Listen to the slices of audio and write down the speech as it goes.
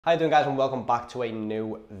How you doing, guys, and welcome back to a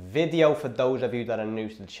new video. For those of you that are new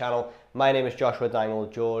to the channel, my name is Joshua Daniel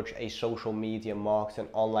George, a social media marketing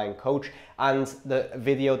online coach, and the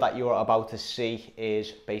video that you are about to see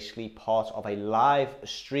is basically part of a live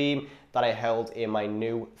stream that I held in my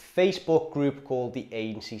new Facebook group called the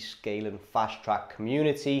Agency Scaling Fast Track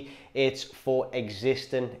Community. It's for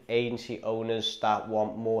existing agency owners that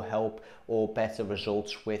want more help or better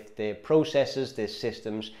results with their processes, their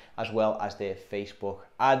systems, as well as their Facebook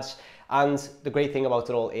ads. And the great thing about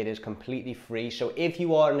it all, it is completely free. So if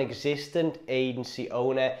you are an existing agency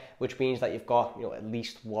owner, which means that you've got at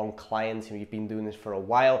least one client and you've been doing this for a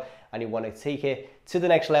while and you want to take it to the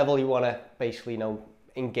next level, you want to basically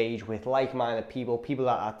engage with like-minded people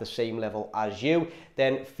that are at the same level as you,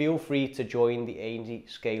 then feel free to join the Agency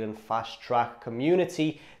Scaling Fast Track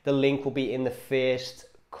Community. The link will be in the first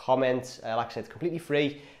comment. Like I said, it's completely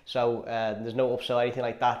free, so there's no upsell or anything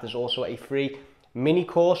like that. There's also a free mini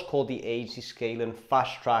course called the Agency Scaling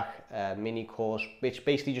Fast Track mini course, which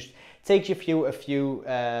basically just takes you through a few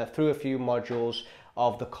modules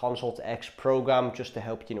of the Consult X program, just to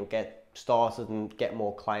help get started and get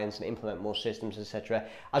more clients and implement more systems, etc.,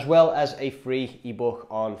 as well as a free ebook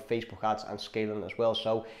on Facebook ads and scaling as well.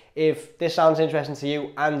 So if this sounds interesting to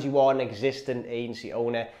you and you are an existing agency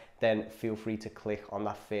owner, then feel free to click on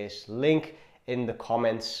that first link in the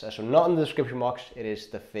comments. So not in the description box, it is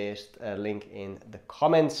the first link in the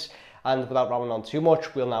comments. And without rambling on too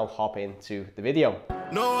much, we'll now hop into the video.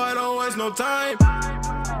 No, I don't waste no time.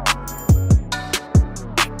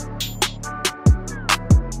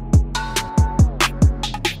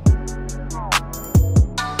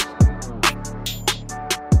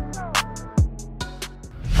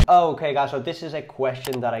 Okay, guys, so this is a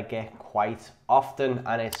question that I get quite often,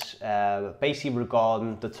 and it's basically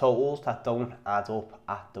regarding the totals that don't add up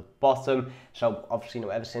at the bottom. So obviously,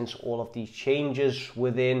 ever since all of these changes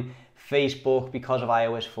within Facebook because of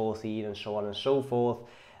iOS 14 and so on and so forth,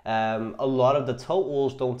 a lot of the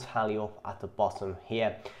totals don't tally up at the bottom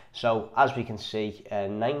here. So as we can see,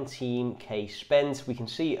 19k spent, we can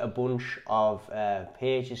see a bunch of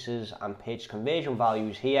purchases and purchase conversion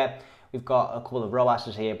values here. We've got a couple of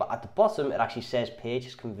ROASs here, but at the bottom it actually says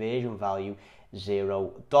purchase conversion value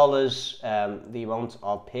 $0. The amount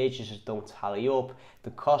of purchases don't tally up,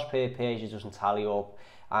 the cost per purchase doesn't tally up,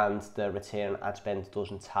 and the return on ad spend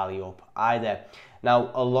doesn't tally up either.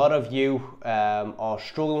 Now, a lot of you are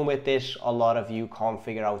struggling with this. A lot of you can't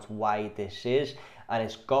figure out why this is, and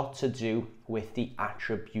it's got to do with the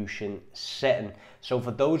attribution setting. So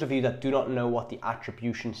for those of you that do not know what the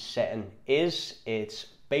attribution setting is, it's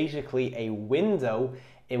basically a window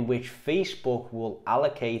in which Facebook will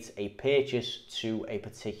allocate a purchase to a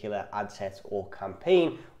particular ad set or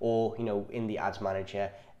campaign, or in the ads manager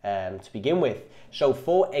to begin with. So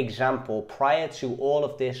for example, prior to all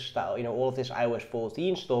of this iOS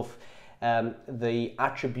 14 stuff, the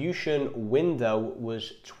attribution window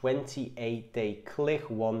was 28-day click,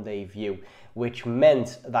 1-day view, which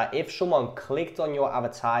meant that if someone clicked on your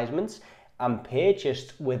advertisements and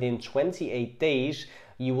purchased within 28 days,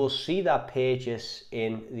 you will see that purchase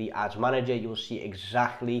in the ads manager. You'll see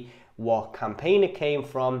exactly what campaign it came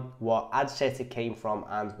from, what ad set it came from,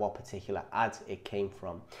 and what particular ad it came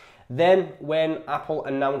from. Then when Apple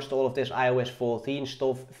announced all of this iOS 14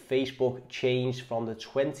 stuff, Facebook changed from the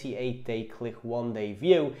 28-day click, 1-day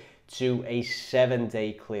view to a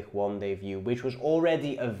 7-day click, 1-day view, which was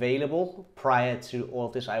already available prior to all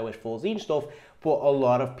of this iOS 14 stuff, but a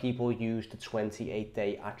lot of people used the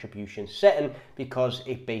 28-day attribution setting because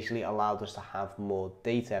it basically allowed us to have more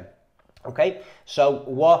data. Okay, so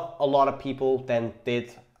what a lot of people then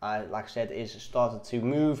did, like I said, is started to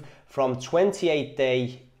move from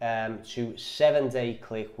 28-day to 7-day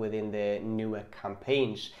click within their newer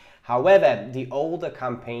campaigns. However, the older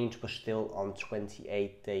campaigns were still on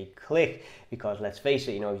 28-day click, because let's face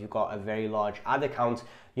it, if you've got a very large ad account,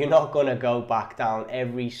 you're not going to go back down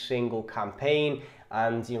every single campaign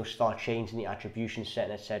and start changing the attribution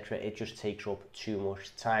setting, etc. It just takes up too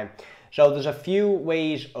much time. So there's a few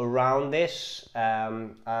ways around this,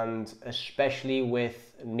 and especially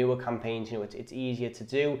with newer campaigns, it's easier to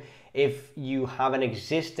do. If you have an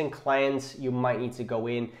existing client, you might need to go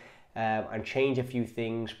in and change a few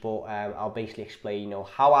things, but I'll basically explain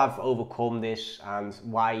how I've overcome this and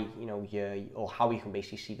why or how you can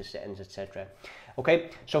basically see the settings, etc. Okay,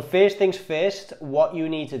 so first things first, what you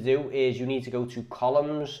need to do is you need to go to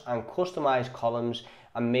columns and customize columns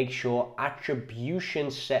and make sure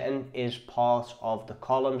attribution setting is part of the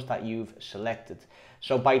columns that you've selected.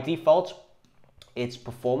 So by default, it's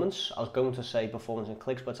performance. I was going to say performance and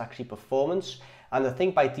clicks, but it's actually performance. And I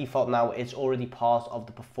think by default now it's already part of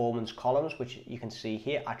the performance columns, which you can see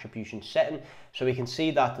here, attribution setting. So we can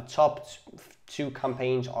see that the top 2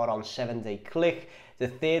 campaigns are on 7-day click. The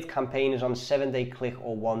third campaign is on 7-day click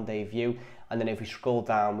or 1-day view. And then if we scroll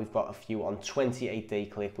down, we've got a few on 28-day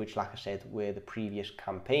click, which, like I said, were the previous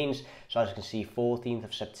campaigns. So as you can see, 14th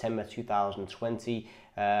of September 2020.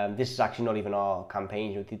 This is actually not even our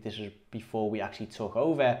campaign. This is before we actually took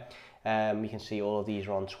over. We can see all of these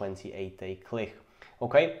are on 28-day click.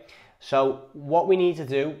 Okay, so what we need to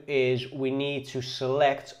do is we need to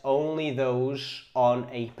select only those on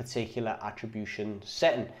a particular attribution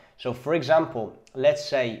setting. So for example, let's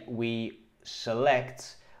say we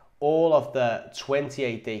select all of the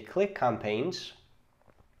 28-day click campaigns.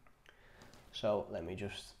 So let me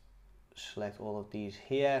just select all of these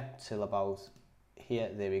here till about here.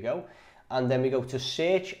 There we go. And then we go to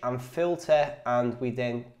search and filter, and we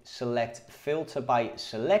then select filter by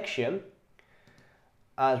selection.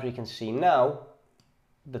 As we can see now,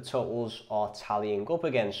 the totals are tallying up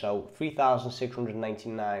again. So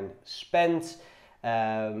 3,699 spent.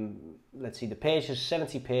 Let's see, the pages,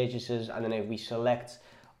 70 pages, and then if we select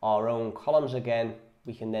our own columns again,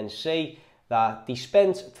 we can then see that they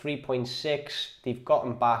spent 3.6, they've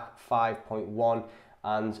gotten back 5.1,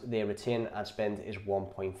 and their return ad spend is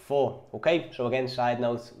 1.4. Okay, so again, side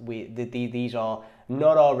note, these are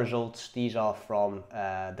not our results. These are from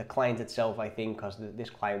the client itself, I think, because this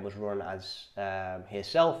client was run as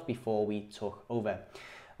herself before we took over.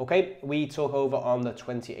 Okay, we took over on the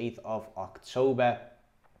 28th of October,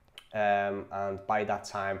 and by that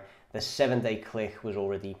time, the 7-day click was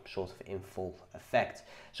already sort of in full effect.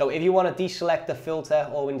 So if you want to deselect the filter,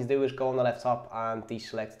 all we need to do is go on the left top and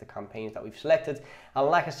deselect the campaigns that we've selected. And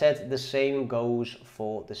like I said, the same goes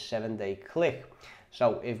for the 7-day click.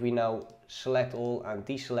 So if we now select all and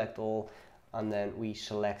deselect all, and then we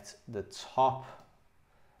select the top,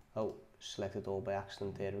 oh, selected all by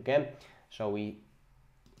accident there again. So we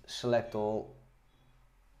select all,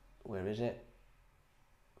 where is it?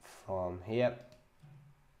 From here.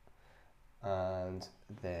 And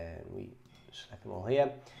then we select them all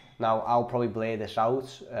here. Now I'll probably blur this out,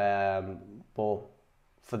 but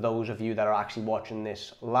for those of you that are actually watching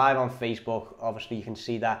this live on Facebook, obviously you can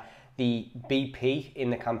see that the BP in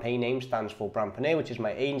the campaign name stands for Brandpreneur, which is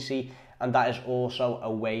my agency, and that is also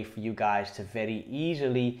a way for you guys to very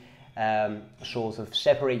easily sort of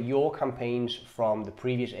separate your campaigns from the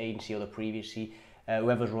previous agency or the previously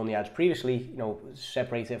whoever's run the ads previously, you know,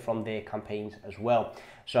 separate it from their campaigns as well.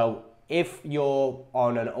 So if you're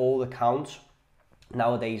on an old account,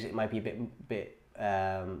 nowadays it might be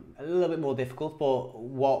a little bit more difficult, but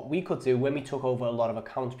what we could do when we took over a lot of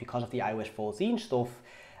accounts because of the iOS 14 stuff,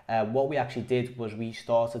 what we actually did was we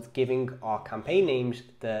started giving our campaign names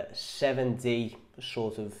the 7D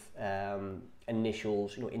sort of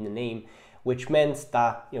initials, you know, in the name, which meant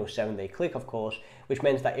that, you know, 7-day click, of course, which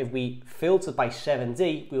meant that if we filtered by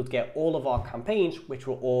 7D, we would get all of our campaigns, which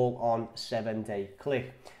were all on 7-day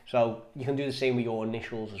click. So you can do the same with your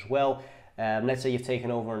initials as well. Let's say you've taken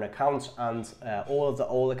over an account and all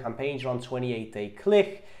the campaigns are on 28-day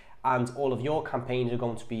click, and all of your campaigns are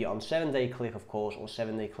going to be on 7-day click, of course, or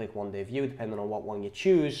 7-day click, 1-day view, depending on what one you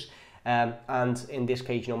choose. And in this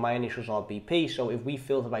case, you know, my initials are BP. So if we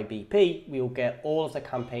filter by BP, we will get all of the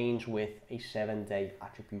campaigns with a 7-day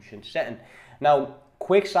attribution setting. Now,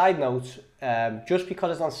 quick side note, just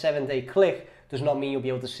because it's on 7-day click does not mean you'll be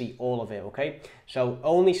able to see all of it, okay? So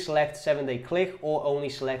only select 7-day click or only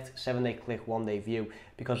select 7-day click, 1-day view,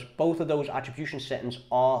 because both of those attribution settings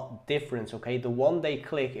are different, okay? The 1-day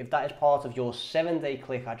click, if that is part of your 7-day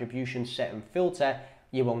click attribution setting filter,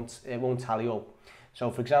 it won't tally up. So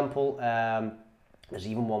for example, there's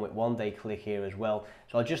even one with 1-day click here as well.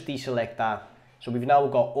 So I'll just deselect that. So we've now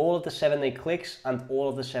got all of the 7-day clicks and all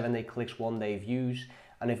of the 7-day clicks, 1-day views.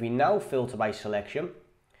 And if we now filter by selection,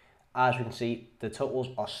 as we can see, the totals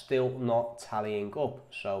are still not tallying up.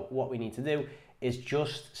 So what we need to do is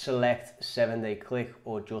just select 7-day click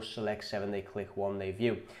or just select 7-day click, 1-day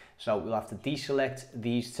view. So we'll have to deselect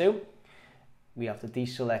these two. We have to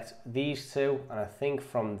deselect these two, and I think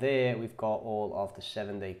from there we've got all of the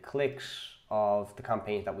 7-day clicks of the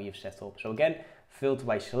campaigns that we've set up. So again, filter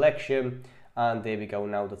by selection, and there we go.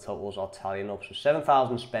 Now the totals are tallying up. So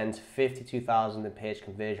 7,000 spent, 52,000 in page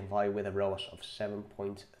conversion value with a ROAS of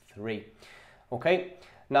 7.3. Okay,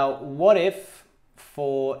 now what if,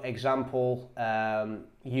 for example,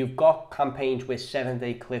 you've got campaigns with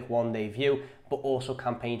 7-day click, 1-day view, but also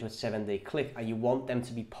campaigns with 7-day click, and you want them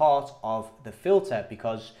to be part of the filter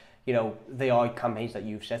because, you know, they are campaigns that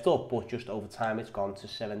you've set up, but just over time it's gone to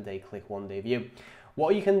 7-day click, 1-day view.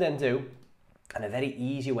 What you can then do, and a very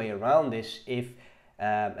easy way around this, if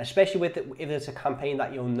Especially if it's a campaign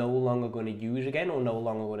that you're no longer going to use again or no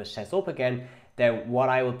longer going to set up again, then what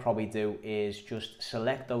I would probably do is just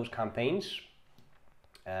select those campaigns.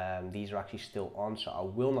 These are actually still on, so I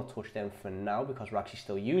will not touch them for now because we're actually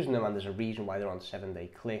still using them, and there's a reason why they're on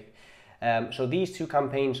 7-day click. So these two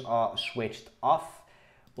campaigns are switched off.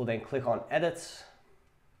 We'll then click on edit,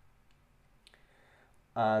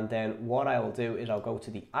 and then what I will do is I'll go to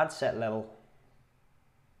the ad set level,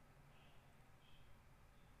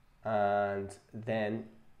 and then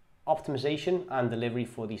optimization and delivery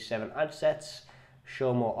for these 7 ad sets.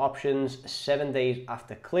 Show more options 7 days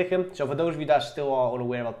after clicking. So for those of you that still are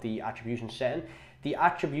unaware about the attribution setting, the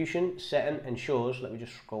attribution setting ensures, let me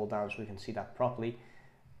just scroll down so we can see that properly.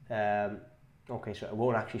 Okay, so it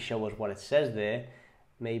won't actually show us what it says there.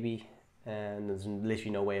 Maybe, and there's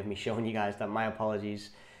literally no way of me showing you guys that, my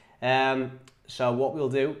apologies. So what we'll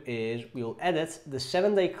do is we'll edit the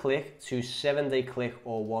 7-day click to 7-day click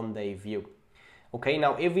or 1-day view. Okay,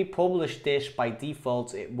 now if we publish this by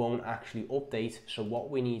default, it won't actually update. So what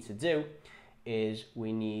we need to do is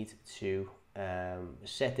we need to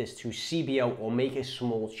set this to CBO or make a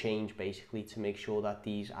small change basically to make sure that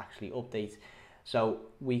these actually update. So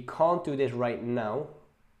we can't do this right now.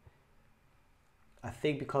 I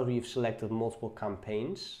think because we've selected multiple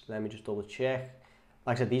campaigns. Let me just double check.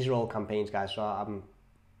 Like I said, these are all campaigns, guys, so I'm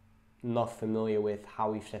not familiar with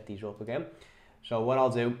how we've set these up again. So what I'll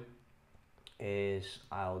do is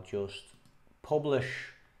I'll just publish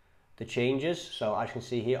the changes. So as you can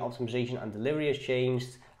see here, optimization and delivery has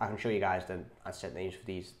changed. I can show you guys the ad set names for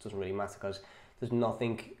these. It doesn't really matter because there's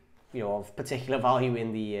nothing, you know, of particular value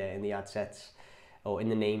in the ad sets, or in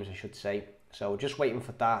the names I should say. So just waiting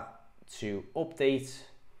for that to update.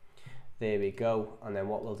 There we go. And then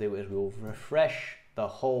what we'll do is we'll refresh the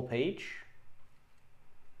whole page.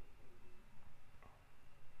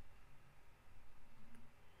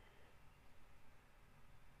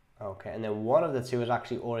 Okay, and then one of the two is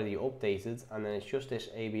actually already updated, and then it's just this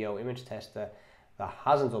ABO image tester that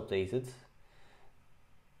hasn't updated.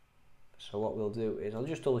 So what we'll do is I'll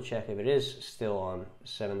just double check if it is still on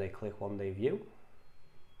 7-day click, 1-day view.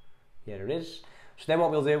 Yeah, it is. So then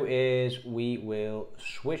what we'll do is we will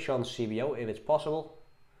switch on CBO if it's possible.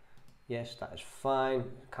 Yes, that is fine.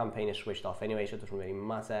 Campaign is switched off anyway, so it doesn't really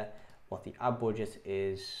matter. What the ad budget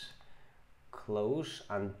is, close,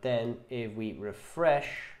 and then if we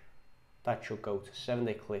refresh, that should go to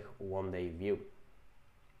 7-day click, 1-day view.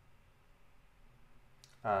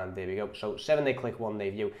 And there we go. So 7-day click,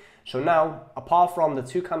 1-day view. So now, apart from the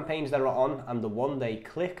 2 campaigns that are on and the 1-day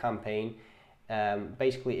click campaign,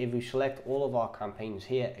 basically if we select all of our campaigns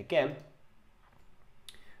here again,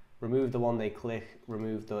 remove the 1-day click,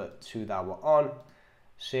 remove the 2 that were on,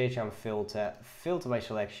 search and filter by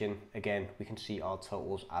selection, again we can see our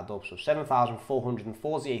totals add up. So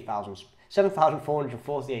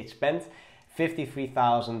 7,448 spent,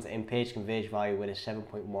 53,000 in page conversion value with a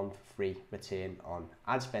 7.13 return on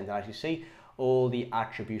ad spend. And as you see, all the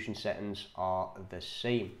attribution settings are the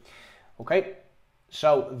same. Okay,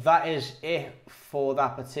 so that is it for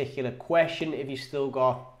that particular question. If you still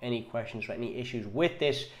got any questions or any issues with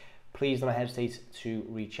this, please don't hesitate to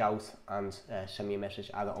reach out and send me a message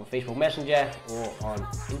either on Facebook Messenger or on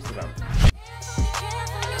Instagram.